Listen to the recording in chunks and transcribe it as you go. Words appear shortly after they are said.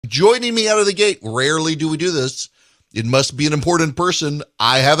Joining me out of the gate, rarely do we do this. It must be an important person.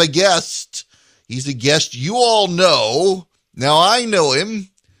 I have a guest. He's a guest you all know. Now I know him.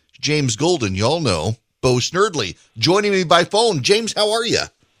 James Golden, you all know. Bo Snerdley, joining me by phone. James, how are you?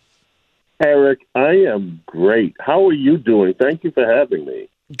 Eric, I am great. How are you doing? Thank you for having me.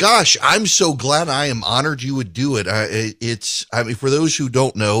 Gosh, I'm so glad. I am honored you would do it. I mean, for those who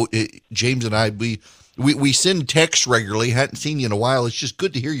don't know, James and I, we send texts regularly. Hadn't seen you in a while. It's just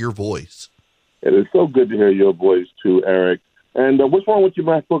good to hear your voice. It is so good to hear your voice too, Eric. And what's wrong with your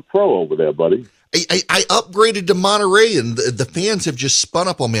MacBook Pro over there, buddy? I upgraded to Monterey, and the fans have just spun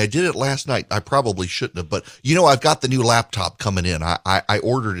up on me. I did it last night. I probably shouldn't have, but I've got the new laptop coming in. I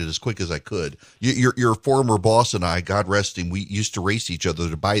ordered it as quick as I could. Your former boss and I, God rest him, we used to race each other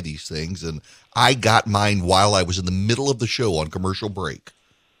to buy these things, and I got mine while I was in the middle of the show on commercial break.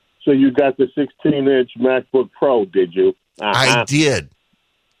 So you got the 16-inch MacBook Pro, did you? I did.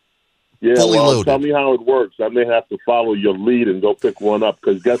 Yeah, fully loaded. Tell me how it works. I may have to follow your lead and go pick one up,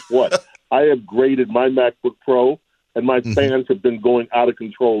 because guess what? I upgraded my MacBook Pro, and my fans have been going out of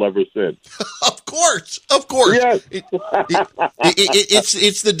control ever since. Of course. Yes.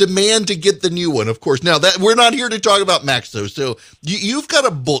 It's the demand to get the new one, of course. Now, that we're not here to talk about Macs, though. So you've got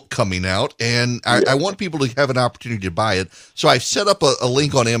a book coming out, and I want people to have an opportunity to buy it. So I've set up a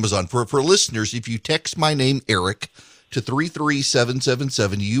link on Amazon. For listeners, if you text my name, Eric, to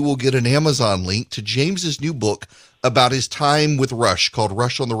 33777, you will get an Amazon link to James's new book about his time with Rush, called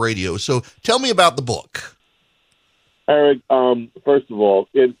Rush on the Radio. So tell me about the book. Eric, first of all,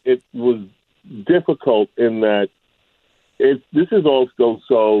 it was difficult in that this is also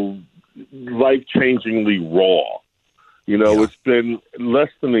so life-changingly raw. It's been less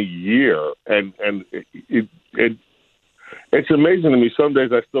than a year, and it's amazing to me. Some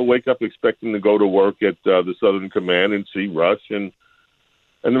days I still wake up expecting to go to work at the Southern Command and see Rush and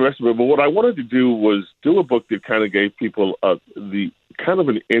the rest of it. But what I wanted to do was do a book that kind of gave people the kind of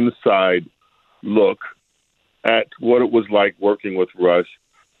an inside look at what it was like working with Rush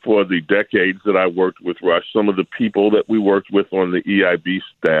for the decades that I worked with Rush, some of the people that we worked with on the EIB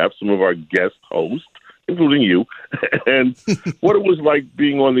staff, some of our guest hosts, including you, and what it was like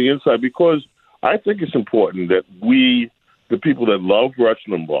being on the inside, because I think it's important that we, the people that love Rush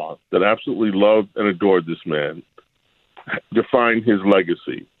Limbaugh, that absolutely loved and adored this man, define his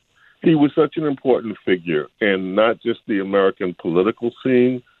legacy. He was such an important figure in not just the American political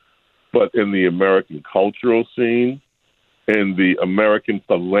scene, but in the American cultural scene, in the American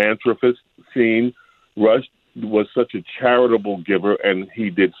philanthropist scene. Rush was such a charitable giver, and he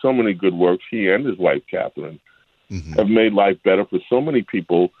did so many good works. He and his wife, Catherine, have made life better for so many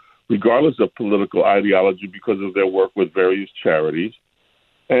people, regardless of political ideology, because of their work with various charities.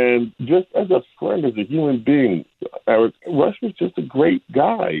 And just as a friend, as a human being, Eric, Rush was just a great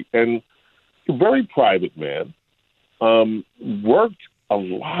guy and a very private man. Worked a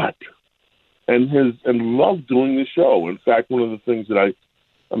lot and loved doing the show. In fact, one of the things that I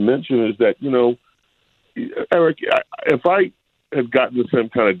mentioned is that, Eric, if I had gotten the same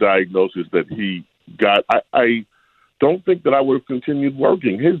kind of diagnosis that he got, I don't think that I would have continued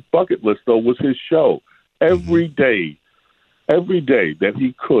working. His bucket list, though, was his show. Every day that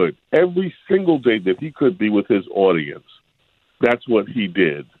he could, every single day that he could be with his audience, that's what he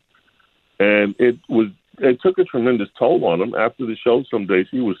did. And it took a tremendous toll on him. After the show, some days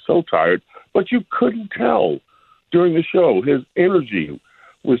he was so tired, but you couldn't tell during the show. His energy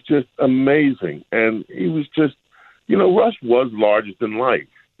was just amazing. And he was just, Rush was larger than life.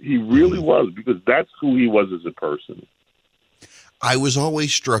 He really was, because that's who he was as a person. I was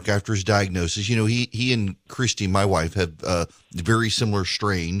always struck after his diagnosis. He and Christy, my wife, had a very similar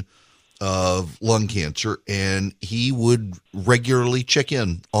strain of lung cancer, and he would regularly check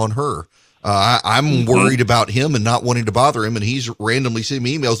in on her. I'm worried about him and not wanting to bother him, and he's randomly sending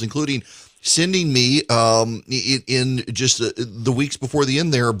me emails, including sending me in just the weeks before the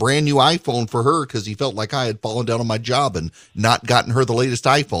end there a brand new iPhone for her, because he felt like I had fallen down on my job and not gotten her the latest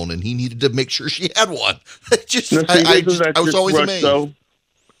iPhone, and he needed to make sure she had one. I was always amazed. Though?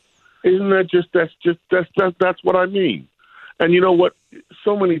 Isn't that that's what I mean? And you know what?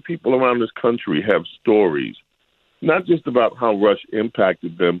 So many people around this country have stories, not just about how Rush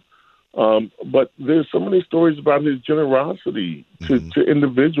impacted them, but there's so many stories about his generosity to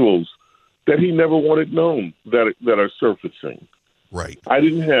individuals that he never wanted known that are surfacing. Right. I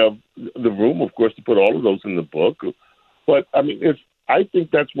didn't have the room, of course, to put all of those in the book, but I mean, I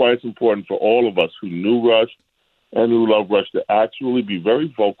think that's why it's important for all of us who knew Rush and who love Rush to actually be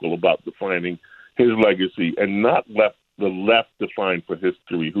very vocal about defining his legacy and not let the left define for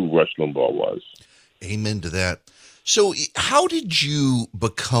history who Rush Limbaugh was. Amen to that. So how did you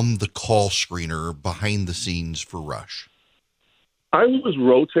become the call screener behind the scenes for Rush? I was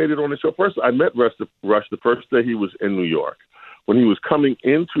rotated on the show. First, I met Rush the first day he was in New York. When he was coming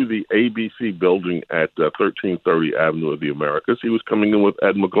into the ABC building at 1330 Avenue of the Americas, he was coming in with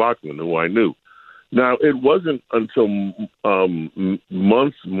Ed McLaughlin, who I knew. Now, it wasn't until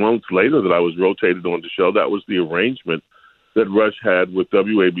months later that I was rotated on the show. That was the arrangement that Rush had with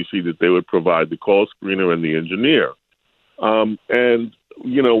WABC, that they would provide the call screener and the engineer. And,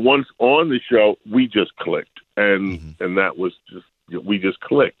 once on the show, we just clicked. And that was we just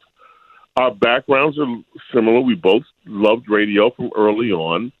clicked. Our backgrounds are similar. We both loved radio from early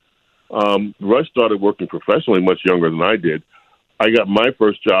on. Rush started working professionally much younger than I did. I got my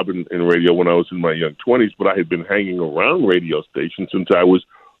first job in radio when I was in my young 20s, but I had been hanging around radio stations since I was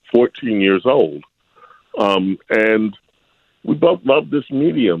 14 years old. And we both loved this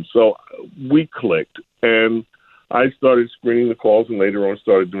medium, so we clicked. And I started screening the calls and later on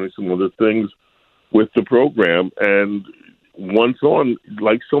started doing some other things with the program. And once on,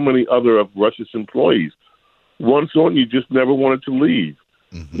 like so many other of Rush's employees, once on, you just never wanted to leave.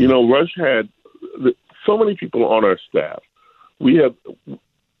 Rush had so many people on our staff. We have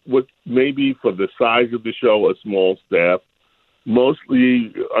what maybe for the size of the show, a small staff,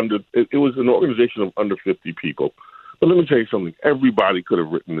 mostly it was an organization of under 50 people. But let me tell you something. Everybody could have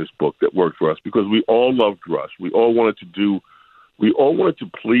written this book that worked for us because we all loved Rush. We all wanted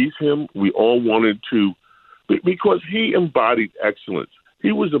to please him. We all wanted to, because he embodied excellence.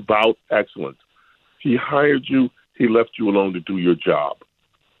 He was about excellence. He hired you. He left you alone to do your job,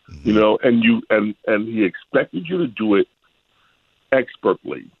 and he expected you to do it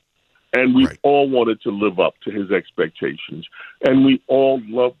expertly. And we all wanted to live up to his expectations. And we all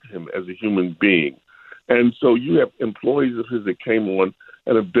loved him as a human being. And so you have employees of his that came on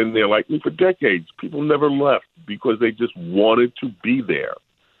and have been there like me for decades. People never left because they just wanted to be there.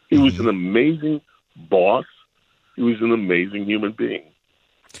 He was an amazing boss. He was an amazing human being.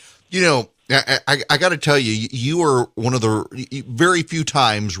 I got to tell you, you were one of the very few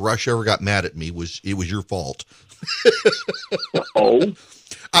times Rush ever got mad at me. It was your fault. Oh.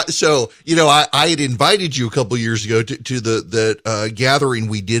 I had invited you a couple of years ago to the gathering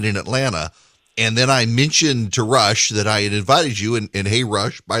we did in Atlanta. And then I mentioned to Rush that I had invited you, and hey,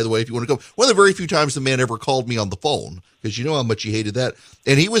 Rush, by the way, if you want to come, one of the very few times the man ever called me on the phone, because you know how much he hated that.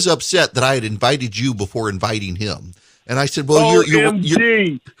 And he was upset that I had invited you before inviting him. And I said, well, you're Rush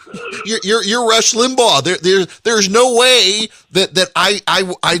Limbaugh. There's no way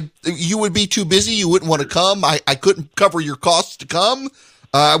that you would be too busy. You wouldn't want to come. I couldn't cover your costs to come.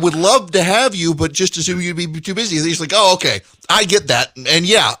 I would love to have you, but just assume you'd be too busy. And he's like, oh, okay, I get that. And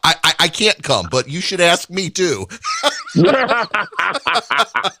yeah, I can't come, but you should ask me too.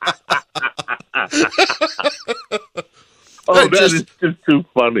 Oh, is just too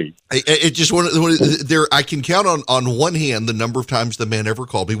funny. It just I can count on one hand the number of times the man ever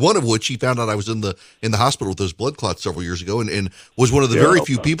called me. One of which he found out I was in the hospital with those blood clots several years ago, and was one of the very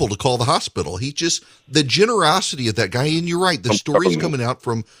few people to call the hospital. The generosity of that guy, and you're right. The stories coming out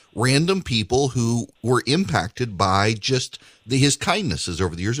from random people who were impacted by just his kindnesses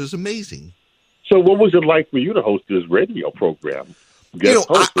over the years is amazing. So, what was it like for you to host this radio program?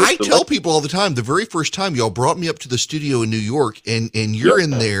 I tell people all the time, the very first time y'all brought me up to the studio in New York, and you're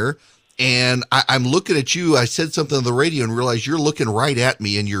in there, and I'm looking at you. I said something on the radio and realized you're looking right at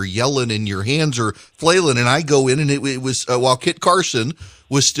me, and you're yelling, and your hands are flailing, and I go in, and it was while Kit Carson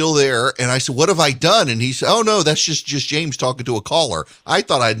was still there, and I said, what have I done? And he said, oh, no, that's just James talking to a caller. I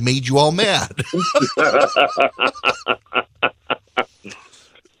thought I'd made you all mad.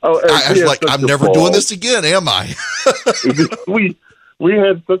 I was like, I'm never doing this again, am I? We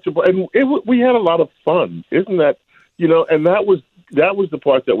had such a, and we had a lot of fun, isn't that? And that was the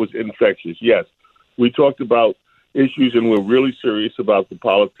part that was infectious. Yes, we talked about issues, and we're really serious about the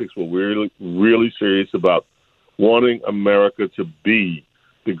politics. We're really, really serious about wanting America to be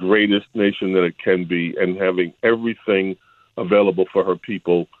the greatest nation that it can be, and having everything available for her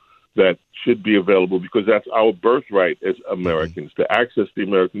people that should be available, because that's our birthright as Americans, to access the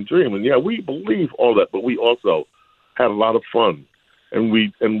American dream. And yeah, we believe all that, but we also had a lot of fun. And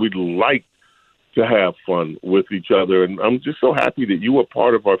we'd like to have fun with each other. And I'm just so happy that you were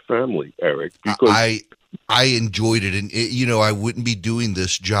part of our family, Eric. Because I enjoyed it. And, I wouldn't be doing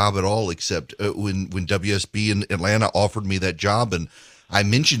this job at all except when WSB in Atlanta offered me that job. And I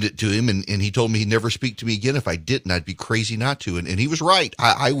mentioned it to him, and he told me he'd never speak to me again if I didn't. I'd be crazy not to. And he was right.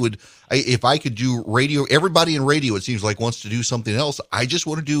 I would, if I could do radio, everybody in radio, it seems like, wants to do something else. I just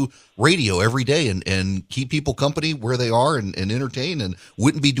want to do radio every day and keep people company where they are and entertain, and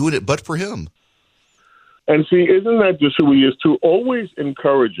wouldn't be doing it but for him. And see, isn't that just who he is too? Always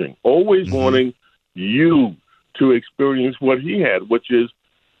encouraging, always wanting you to experience what he had, which is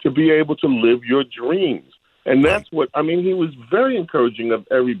to be able to live your dreams. And that's what, I mean, he was very encouraging of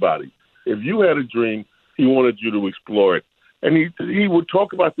everybody. If you had a dream, he wanted you to explore it. And he would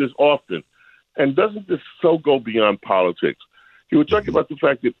talk about this often. And doesn't this so go beyond politics? He would talk about the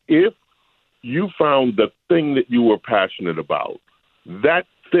fact that if you found the thing that you were passionate about, that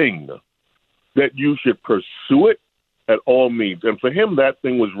thing, that you should pursue it at all means. And for him, that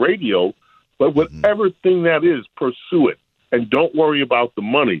thing was radio. But whatever thing that is, pursue it. And don't worry about the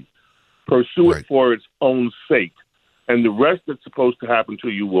money. Pursue it for its own sake. And the rest that's supposed to happen to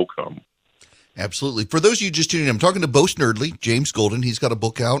you will come. Absolutely. For those of you just tuning in, I'm talking to Bo Snerdley, James Golden. He's got a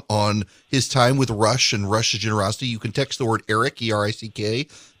book out on his time with Rush and Rush's generosity. You can text the word Erick, E-R-I-C-K,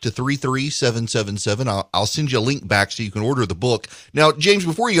 to 33777. I'll send you a link back so you can order the book. Now, James,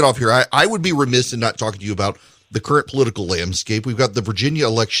 before you get off here, I would be remiss in not talking to you about the current political landscape. We've got the Virginia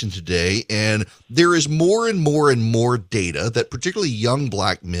election today, and there is more and more and more data that particularly young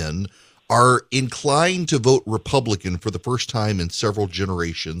black men are inclined to vote Republican for the first time in several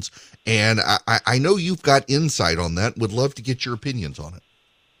generations. And I know you've got insight on that. Would love to get your opinions on it.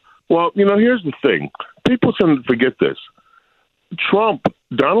 Well, here's the thing. People tend to forget this.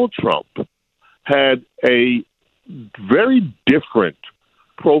 Donald Trump, had a very different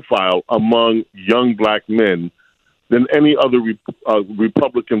profile among young black men than any other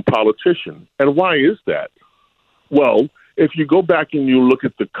Republican politician. And why is that? Well, if you go back and you look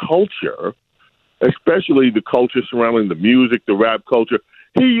at the culture, especially the culture surrounding the music, the rap culture,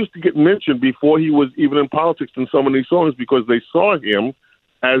 he used to get mentioned before he was even in politics in so many songs because they saw him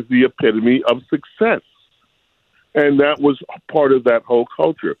as the epitome of success. And that was part of that whole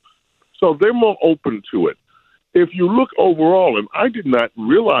culture. So they're more open to it. If you look overall, and I did not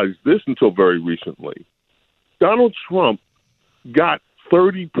realize this until very recently, Donald Trump got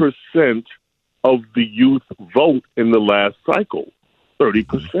 30% of the youth vote in the last cycle,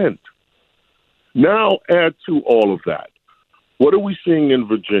 30%. Now add to all of that. What are we seeing in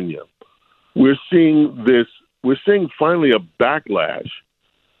Virginia? We're seeing finally a backlash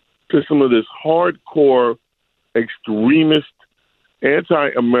to some of this hardcore, extremist,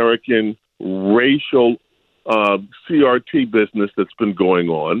 anti-American, racial CRT business that's been going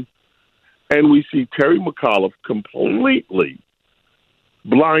on. And we see Terry McAuliffe completely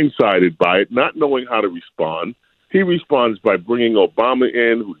blindsided by it, not knowing how to respond. He responds by bringing Obama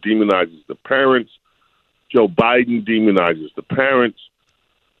in, who demonizes the parents. Joe Biden demonizes the parents.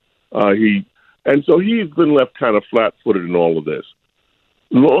 So he's been left kind of flat-footed in all of this.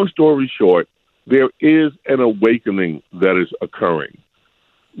 Long story short, there is an awakening that is occurring.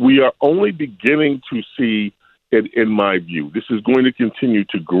 We are only beginning to see it, in my view. This is going to continue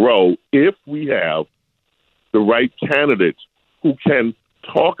to grow if we have the right candidates who can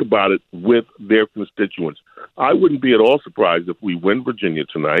talk about it with their constituents. I wouldn't be at all surprised if we win Virginia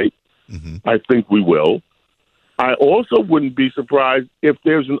tonight. I think we will. I also wouldn't be surprised if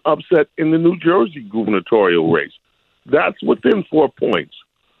there's an upset in the New Jersey gubernatorial race. That's within 4 points.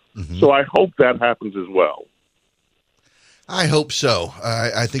 So I hope that happens as well. I hope so.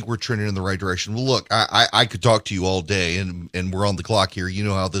 I think we're trending in the right direction. Well, look, I could talk to you all day, and we're on the clock here. You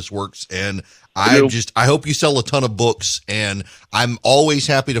know how this works, and I hope you sell a ton of books. And I'm always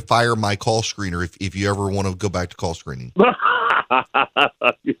happy to fire my call screener if you ever want to go back to call screening.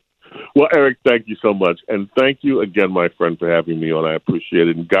 Well, Eric, thank you so much, and thank you again, my friend, for having me on. I appreciate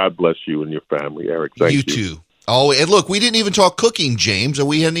it, and God bless you and your family, Eric. Thank you. You too. Oh, and look, we didn't even talk cooking, James, and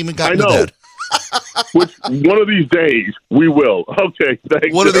we hadn't even gotten to that. Which one of these days we will. Okay,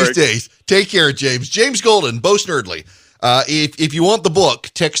 thanks. One of these days. Take care, James. James Golden, Bo Snerdley. If you want the book,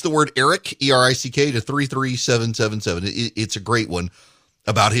 text the word Erick, E-R-I-C-K, to 33777. It's a great one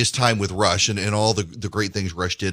about his time with Rush and all the great things Rush did.